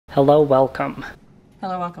Hello, welcome.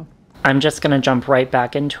 Hello, welcome. I'm just going to jump right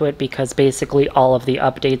back into it because basically all of the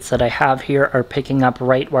updates that I have here are picking up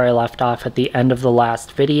right where I left off at the end of the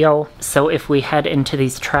last video. So if we head into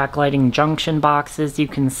these track lighting junction boxes, you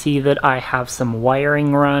can see that I have some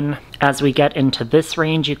wiring run. As we get into this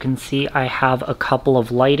range, you can see I have a couple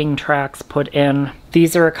of lighting tracks put in.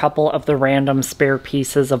 These are a couple of the random spare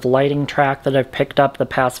pieces of lighting track that I've picked up the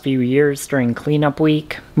past few years during cleanup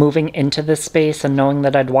week. Moving into this space and knowing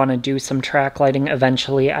that I'd want to do some track lighting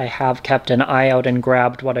eventually, I have kept an eye out and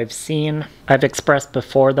grabbed what I've seen. I've expressed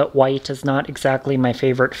before that white is not exactly my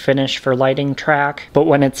favorite finish for lighting track, but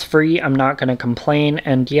when it's free, I'm not going to complain,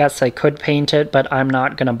 and yes, I could paint it, but I'm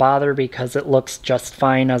not going to bother because it looks just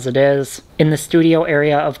fine as it is. In the studio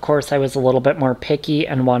area, of course, I was a little bit more picky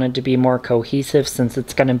and wanted to be more cohesive since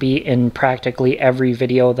it's going to be in practically every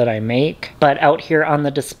video that I make. But out here on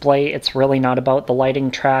the display, it's really not about the lighting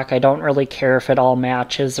track. I don't really care if it all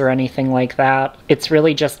matches or anything like that. It's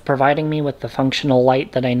really just providing me with the functional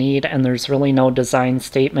light that I need, and there's really no design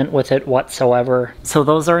statement with it whatsoever. So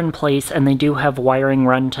those are in place and they do have wiring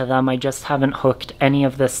run to them. I just haven't hooked any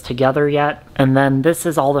of this together yet. And then this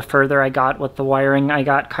is all the further I got with the wiring. I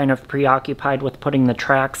got kind of preoccupied with putting the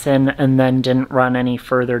tracks in and then didn't run any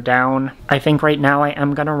further down. I think right now I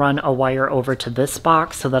am going to run a wire over to this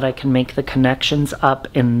box so that I can make the connections up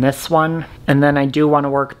in this one. And then I do want to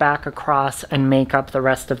work back across and make up the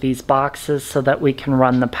rest of these boxes so that we can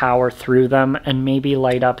run the power through them and maybe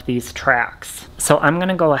light up these tracks. So I'm going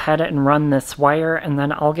to go ahead and run this wire and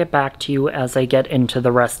then I'll get back to you as I get into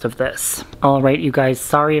the rest of this. Alright you guys,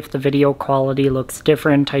 sorry if the video quality looks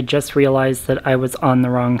different. I just realized that I was on the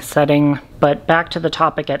wrong setting. But back to the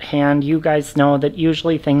topic at hand, you guys know that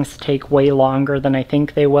usually things take way longer than I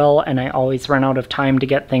think they will, and I always run out of time to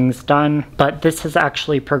get things done. But this has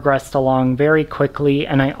actually progressed along very quickly,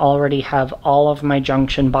 and I already have all of my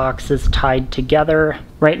junction boxes tied together.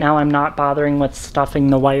 Right now I'm not bothering with stuffing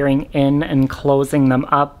the wiring in and closing them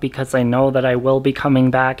up because I know that I will be coming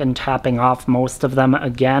back and tapping off most of them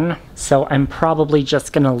again. So I'm probably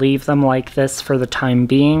just going to leave them like this for the time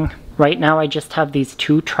being. Right now I just have these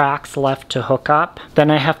two tracks left to hook up. Then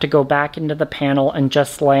I have to go back into the panel and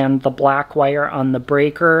just land the black wire on the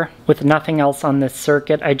breaker. With nothing else on this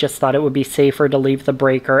circuit, I just thought it would be safer to leave the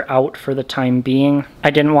breaker out for the time being. I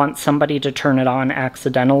didn't want somebody to turn it on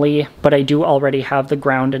accidentally, but I do already have the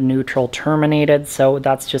ground and neutral terminated, so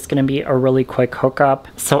that's just going to be a really quick hookup.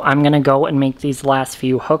 So I'm going to go and make these last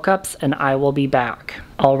few hookups and I will be back.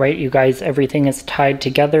 Alright you guys, everything is tied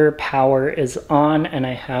together, power is on, and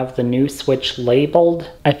I have the new switch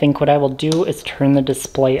labeled. I think what I will do is turn the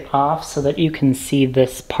display off so that you can see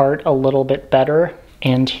this part a little bit better.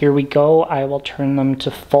 And here we go, I will turn them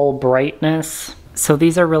to full brightness. So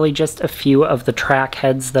these are really just a few of the track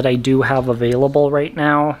heads that I do have available right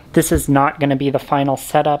now. This is not going to be the final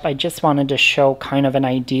setup. I just wanted to show kind of an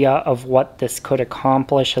idea of what this could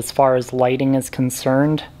accomplish as far as lighting is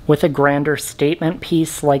concerned. With a grander statement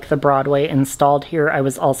piece like the Broadway installed here, I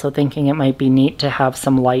was also thinking it might be neat to have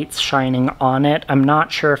some lights shining on it. I'm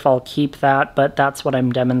not sure if I'll keep that, but that's what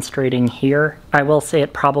I'm demonstrating here. I will say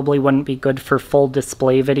it probably wouldn't be good for full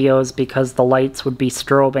display videos because the lights would be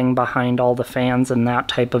strobing behind all the fans in that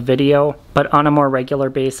type of video. But on a more regular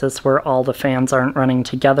basis where all the fans aren't running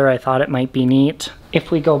together, I thought it might be neat. If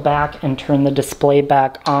we go back and turn the display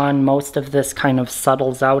back on, most of this kind of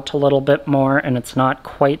settles out a little bit more and it's not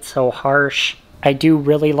quite so harsh. I do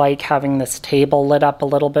really like having this table lit up a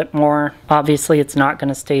little bit more. Obviously it's not going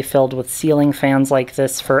to stay filled with ceiling fans like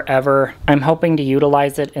this forever. I'm hoping to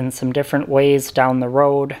utilize it in some different ways down the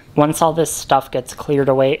road. Once all this stuff gets cleared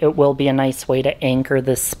away, it will be a nice way to anchor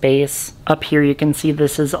this space. Up here you can see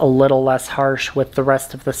this is a little less harsh with the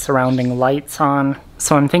rest of the surrounding lights on.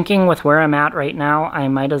 So I'm thinking with where I'm at right now, I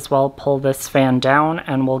might as well pull this fan down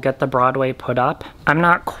and we'll get the Broadway put up. I'm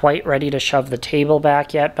not quite ready to shove the table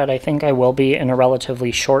back yet, but I think I will be in a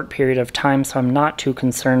relatively short period of time, so I'm not too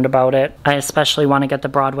concerned about it. I especially want to get the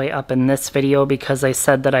Broadway up in this video because I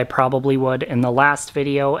said that I probably would in the last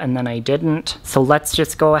video and then I didn't. So let's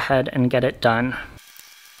just go ahead and get it done.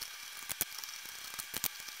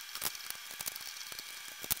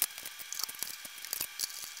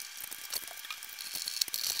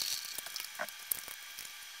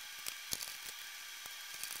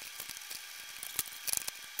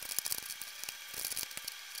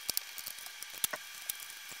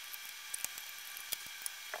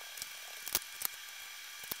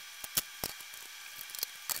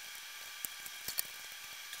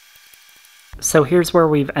 So here's where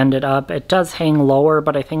we've ended up. It does hang lower,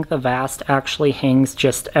 but I think the Vast actually hangs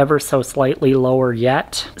just ever so slightly lower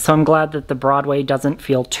yet. So I'm glad that the Broadway doesn't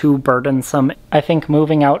feel too burdensome. I think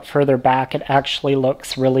moving out further back, it actually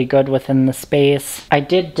looks really good within the space. I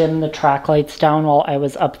did dim the track lights down while I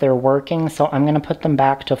was up there working, so I'm going to put them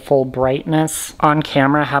back to full brightness. On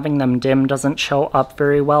camera, having them dim doesn't show up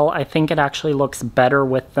very well. I think it actually looks better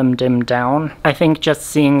with them dimmed down. I think just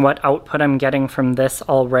seeing what output I'm getting from this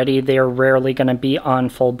already, they're rarely going to be on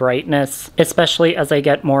full brightness, especially as I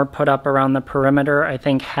get more put up around the perimeter. I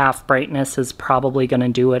think half brightness is probably going to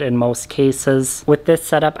do it in most cases. With this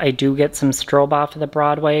setup, I do get some strobe off of the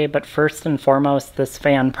Broadway, but first and foremost, this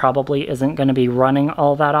fan probably isn't going to be running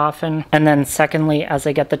all that often. And then secondly, as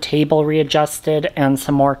I get the table readjusted and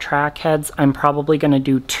some more track heads, I'm probably going to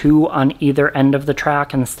do 2 on either end of the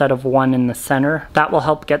track instead of 1 in the center. That will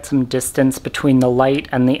help get some distance between the light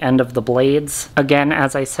and the end of the blades. Again,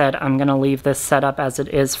 as I said, I'm going to leave this setup as it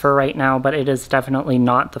is for right now, but it is definitely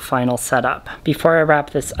not the final setup. Before I wrap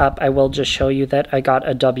this up, I will just show you that I got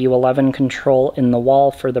a W11 control in the wall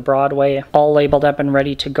for the Broadway, all labeled up and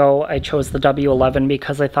ready to go. I chose the W11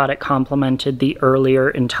 because I thought it complemented the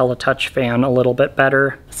earlier IntelliTouch fan a little bit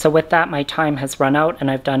better. So with that, my time has run out and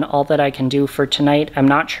I've done all that I can do for tonight. I'm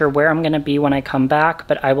not sure where I'm going to be when I come back,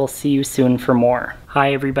 but I will see you soon for more.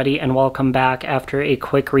 Hi everybody and welcome back after a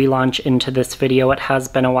quick relaunch into this video. It has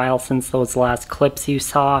been a while since those last clips you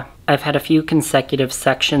saw. I've had a few consecutive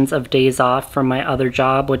sections of days off from my other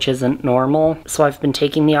job, which isn't normal, so I've been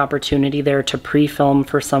taking the opportunity there to pre-film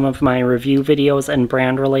for some of my review videos and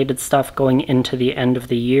brand-related stuff going into the end of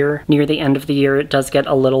the year. Near the end of the year, it does get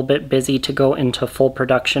a little bit busy to go into full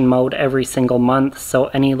production mode every single month, so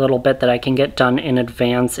any little bit that I can get done in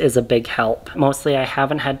advance is a big help. Mostly I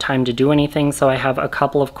haven't had time to do anything, so I have a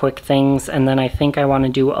couple of quick things, and then I think I want to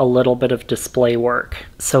do a little bit of display work.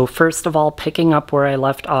 So first of all, picking up where I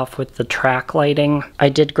left off with the track lighting, I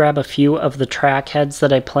did grab a few of the track heads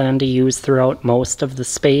that I plan to use throughout most of the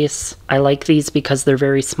space. I like these because they're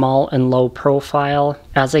very small and low profile.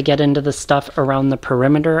 As I get into the stuff around the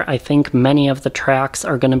perimeter, I think many of the tracks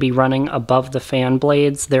are going to be running above the fan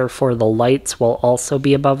blades, therefore the lights will also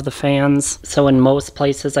be above the fans. So in most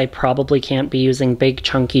places I probably can't be using big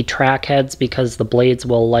chunky track heads because the blades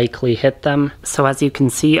will likely hit them. So as you can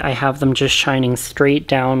see, I have them just shining straight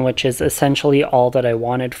down, which is essentially all that I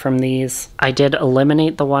wanted from these. I did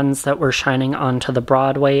eliminate the ones that were shining onto the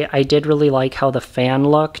Broadway. I did really like how the fan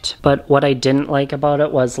looked, but what I didn't like about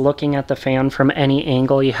it was looking at the fan from any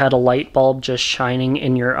angle, you had a light bulb just shining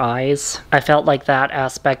in your eyes. I felt like that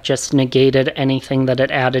aspect just negated anything that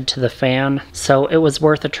it added to the fan. So it was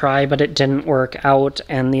worth a try, but it didn't work out,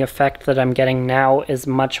 and the effect that I'm getting now is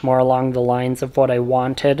much more along the lines of what I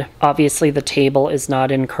wanted. Obviously the table is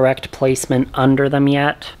not in correct placement under them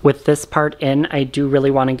yet. With this part in, I do really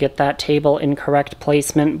want to get that table in correct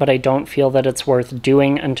placement, but I don't feel that it's worth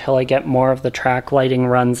doing until I get more of the track lighting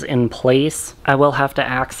runs in place. I will have to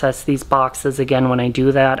access these boxes again when I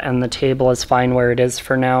do that, and the table is fine where it is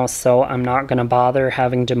for now, so I'm not going to bother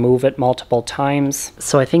having to move it multiple times.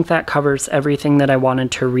 So I think that covers everything that I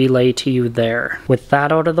wanted to relay to you there. With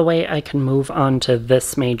that out of the way, I can move on to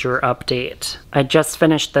this major update. I just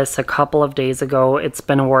finished this a couple of days ago. It's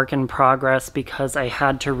been a work in progress because I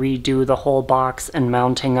had to redo the whole box and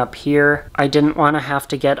mounting up here. I didn't want to have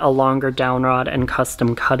to get a longer down rod and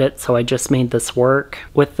custom cut it, so I just made this work.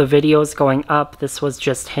 With the videos going up, this was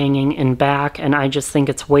just hanging in back, and I just think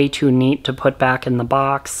it's way too neat to put back in the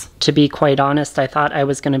box. To be quite honest, I thought I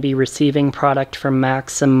was going to be receiving product from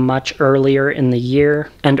Maxim much earlier in the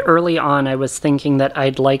year, and early on I was thinking that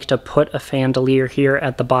I'd like to put a fandelier here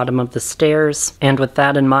at the bottom of the stairs, and with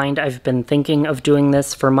that in mind, I've been thinking of doing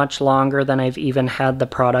this for much longer than I've even had the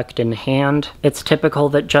product in hand. It's typical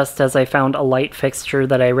that just as I found a light fixture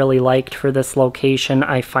that I really liked for this location,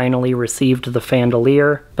 I finally received the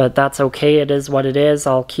fandelier, but that's okay, it is what it is.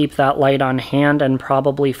 I'll keep that light on hand and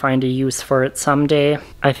probably find a use for it someday.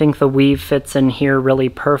 I think the weave fits in here really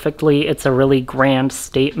perfectly. It's a really grand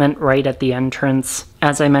statement right at the entrance.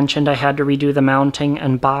 As I mentioned, I had to redo the mounting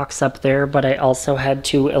and box up there, but I also had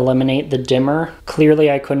to eliminate the dimmer. Clearly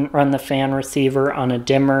I couldn't run the fan receiver on a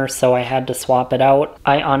dimmer, so I had to swap it out.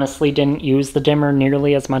 I honestly didn't use the dimmer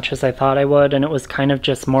nearly as much as I thought I would, and it was kind of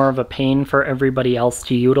just more of a pain for everybody else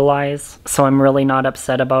to utilize. So I'm really not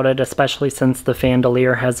upset about it, especially since the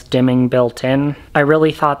fandelier has dimming built in. I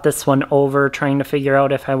really thought this one over, trying to figure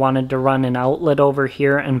out if I wanted to run an outlet over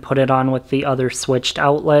here and put it on with the other switched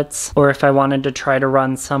outlets, or if I wanted to try to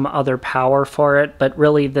run some other power for it, but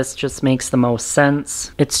really this just makes the most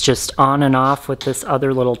sense. It's just on and off with this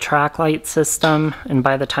other little track light system, and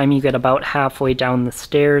by the time you get about halfway down the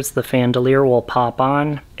stairs, the chandelier will pop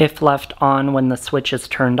on. If left on when the switch is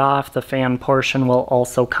turned off, the fan portion will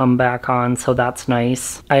also come back on, so that's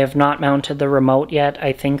nice. I have not mounted the remote yet.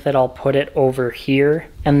 I think that I'll put it over here.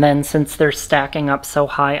 And then since they're stacking up so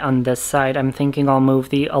high on this side, I'm thinking I'll move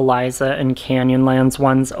the Eliza and Canyonlands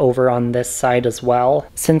ones over on this side as well.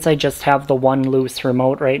 Since I just have the one loose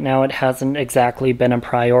remote right now, it hasn't exactly been a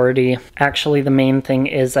priority. Actually, the main thing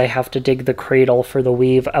is I have to dig the cradle for the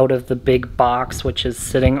weave out of the big box, which is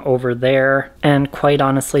sitting over there. And quite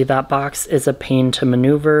honestly, that box is a pain to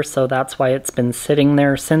maneuver, so that's why it's been sitting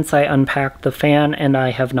there since I unpacked the fan and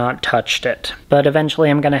I have not touched it. But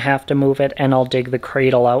eventually I'm going to have to move it and I'll dig the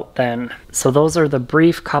cradle out then. So those are the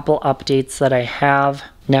brief couple updates that I have.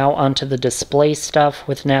 Now onto the display stuff.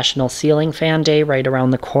 With National Ceiling Fan Day right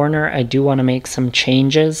around the corner, I do want to make some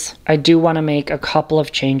changes. I do want to make a couple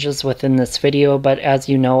of changes within this video, but as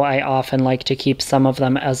you know, I often like to keep some of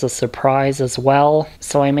them as a surprise as well.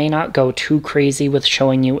 So I may not go too crazy with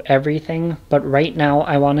showing you everything, but right now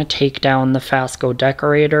I want to take down the Fasco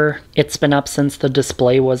decorator. It's been up since the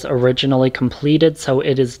display was originally completed, so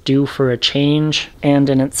it is due for a change. And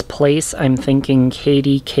in its place, I'm thinking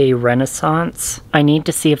KDK Renaissance. I need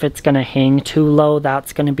to see if it's going to hang too low.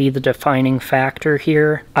 That's going to be the defining factor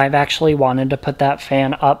here. I've actually wanted to put that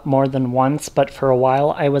fan up more than once, but for a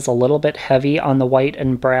while I was a little bit heavy on the white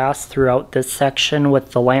and brass throughout this section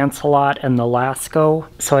with the Lancelot and the Lasco,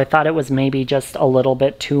 so I thought it was maybe just a little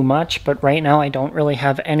bit too much, but right now I don't really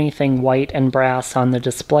have anything white and brass on the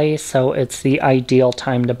display, so it's the ideal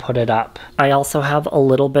time to put it up. I also have a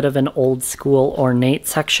little bit of an old school ornate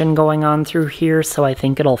section going on through here, so I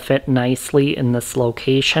think it'll fit nicely in this location.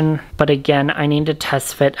 But again, I need to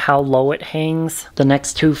test fit how low it hangs. The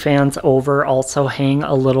next two fans over also hang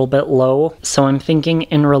a little bit low, so I'm thinking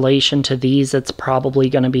in relation to these it's probably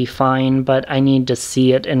going to be fine, but I need to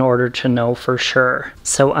see it in order to know for sure.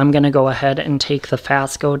 So I'm going to go ahead and take the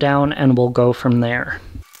Fasco down and we'll go from there.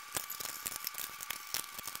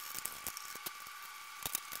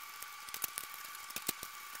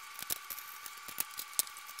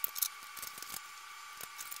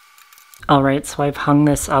 Alright, so I've hung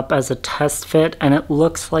this up as a test fit, and it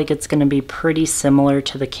looks like it's going to be pretty similar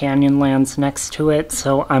to the Canyonlands next to it,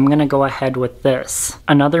 so I'm going to go ahead with this.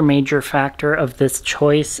 Another major factor of this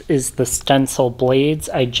choice is the stencil blades.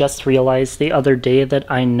 I just realized the other day that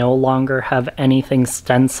I no longer have anything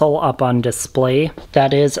stencil up on display.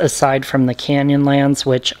 That is, aside from the Canyonlands,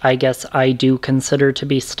 which I guess I do consider to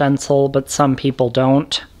be stencil, but some people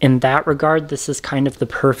don't. In that regard, this is kind of the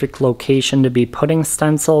perfect location to be putting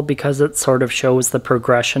stencil because it sort of shows the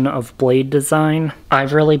progression of blade design.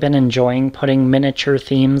 I've really been enjoying putting miniature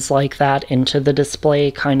themes like that into the display,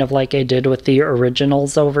 kind of like I did with the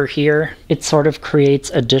originals over here. It sort of creates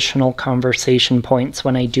additional conversation points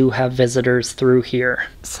when I do have visitors through here.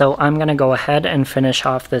 So I'm going to go ahead and finish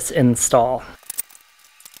off this install.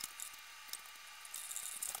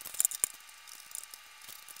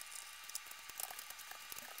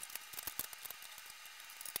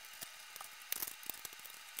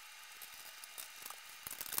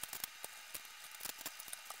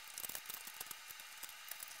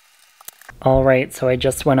 Alright, so I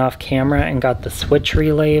just went off camera and got the switch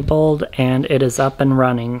relabeled, and it is up and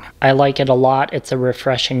running. I like it a lot. It's a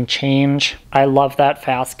refreshing change. I love that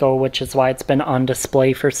Fasco, which is why it's been on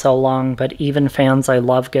display for so long, but even fans I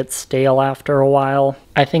love get stale after a while.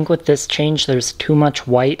 I think with this change there's too much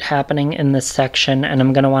white happening in this section, and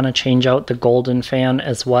I'm going to want to change out the golden fan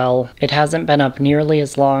as well. It hasn't been up nearly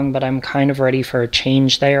as long, but I'm kind of ready for a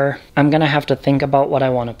change there. I'm going to have to think about what I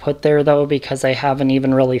want to put there though, because I haven't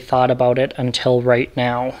even really thought about it until right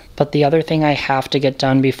now. But the other thing I have to get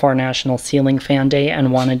done before National Ceiling Fan Day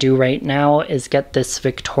and want to do right now is get this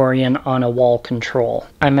Victorian on a wall control.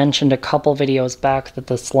 I mentioned a couple videos back that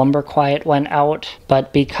the Slumber Quiet went out,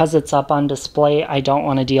 but because it's up on display, I don't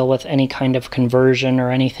want to deal with any kind of conversion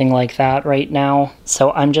or anything like that right now.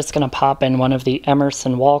 So I'm just going to pop in one of the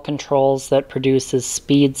Emerson wall controls that produces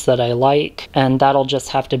speeds that I like, and that'll just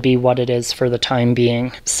have to be what it is for the time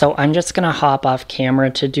being. So I'm just going to hop off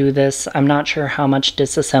camera to do this. I'm not sure how much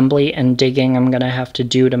disassembly and digging I'm going to have to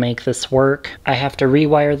do to make this work. I have to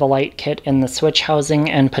rewire the light kit in the switch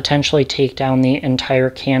housing and potentially take down the entire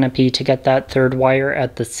canopy to get that third wire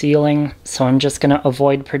at the ceiling. So I'm just going to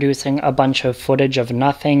avoid producing a bunch of footage of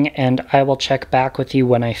nothing, and I will check back with you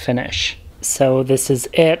when I finish. So this is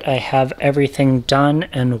it. I have everything done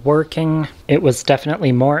and working. It was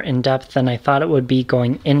definitely more in depth than I thought it would be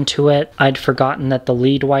going into it. I'd forgotten that the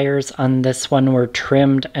lead wires on this one were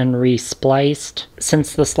trimmed and respliced.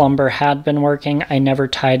 Since this lumber had been working, I never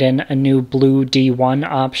tied in a new blue D1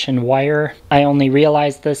 option wire. I only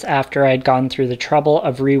realized this after I'd gone through the trouble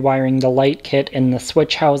of rewiring the light kit in the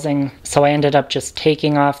switch housing, so I ended up just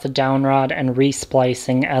taking off the down rod and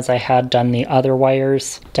resplicing as I had done the other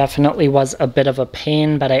wires. Definitely was a bit of a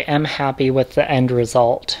pain, but I am happy with the end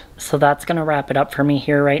result. So that's going to wrap it up for me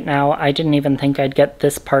here right now. I didn't even think I'd get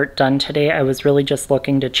this part done today. I was really just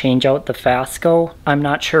looking to change out the Fasco. I'm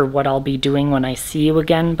not sure what I'll be doing when I see you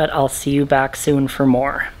again, but I'll see you back soon for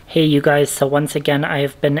more. Hey you guys, so once again I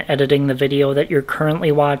have been editing the video that you're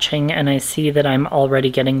currently watching and I see that I'm already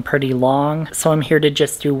getting pretty long. So I'm here to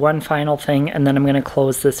just do one final thing and then I'm going to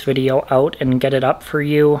close this video out and get it up for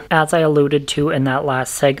you. As I alluded to in that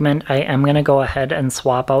last segment, I am going to go ahead and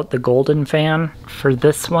swap out the golden fan. For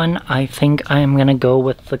this one, I think I am going to go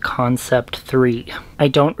with the Concept 3. I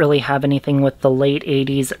don't really have anything with the late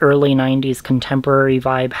 80s, early 90s contemporary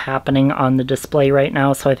vibe happening on the display right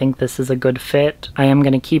now, so I think this is a good fit. I am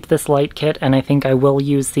going to keep this light kit and I think I will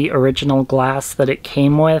use the original glass that it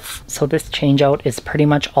came with. So this change out is pretty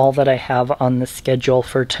much all that I have on the schedule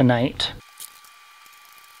for tonight.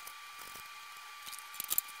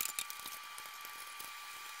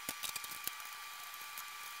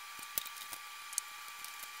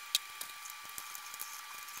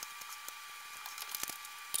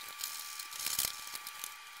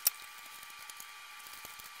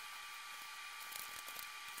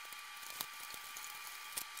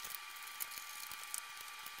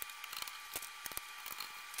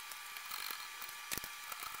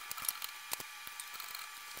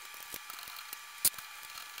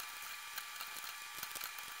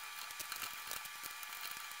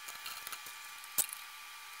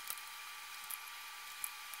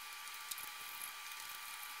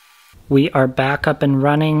 We are back up and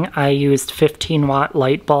running. I used 15-watt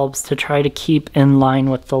light bulbs to try to keep in line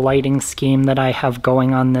with the lighting scheme that I have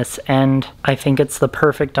going on this end. I think it's the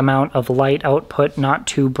perfect amount of light output, not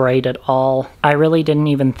too bright at all. I really didn't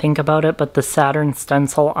even think about it, but the Saturn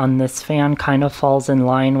stencil on this fan kind of falls in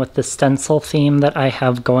line with the stencil theme that I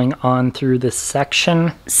have going on through this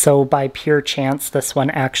section. So by pure chance, this one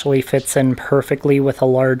actually fits in perfectly with a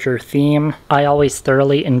larger theme. I always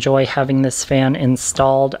thoroughly enjoy having this fan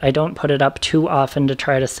installed. I don't put it up too often to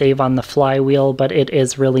try to save on the flywheel, but it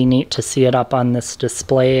is really neat to see it up on this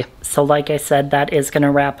display. So like I said, that is going to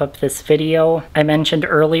wrap up this video. I mentioned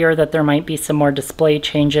earlier that there might be some more display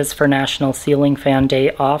changes for National Ceiling Fan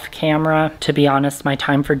Day off camera. To be honest, my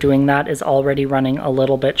time for doing that is already running a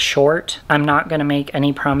little bit short. I'm not going to make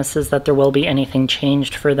any promises that there will be anything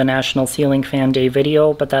changed for the National Ceiling Fan Day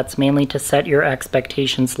video, but that's mainly to set your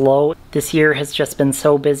expectations low. This year has just been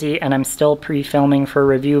so busy and I'm still pre-filming for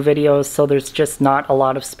review videos, so there's just not a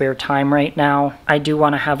lot of spare time right now. I do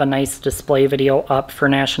want to have a nice display video up for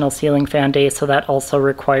National Ceiling Fan Day, so that also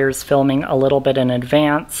requires filming a little bit in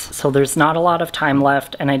advance. So there's not a lot of time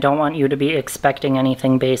left and I don't want you to be expecting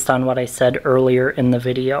anything based on what I said earlier in the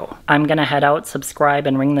video. I'm gonna head out, subscribe,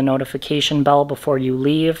 and ring the notification bell before you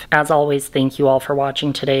leave. As always, thank you all for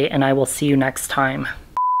watching today and I will see you next time.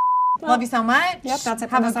 Love you so much. Yep, that's it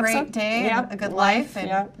for Have this a great episode. day, Yep. and a good life, and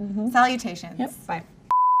Yep. salutations. Yep. Bye.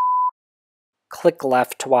 Click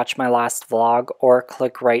left to watch my last vlog, or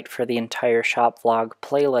click right for the entire shop vlog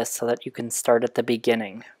playlist so that you can start at the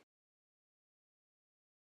beginning.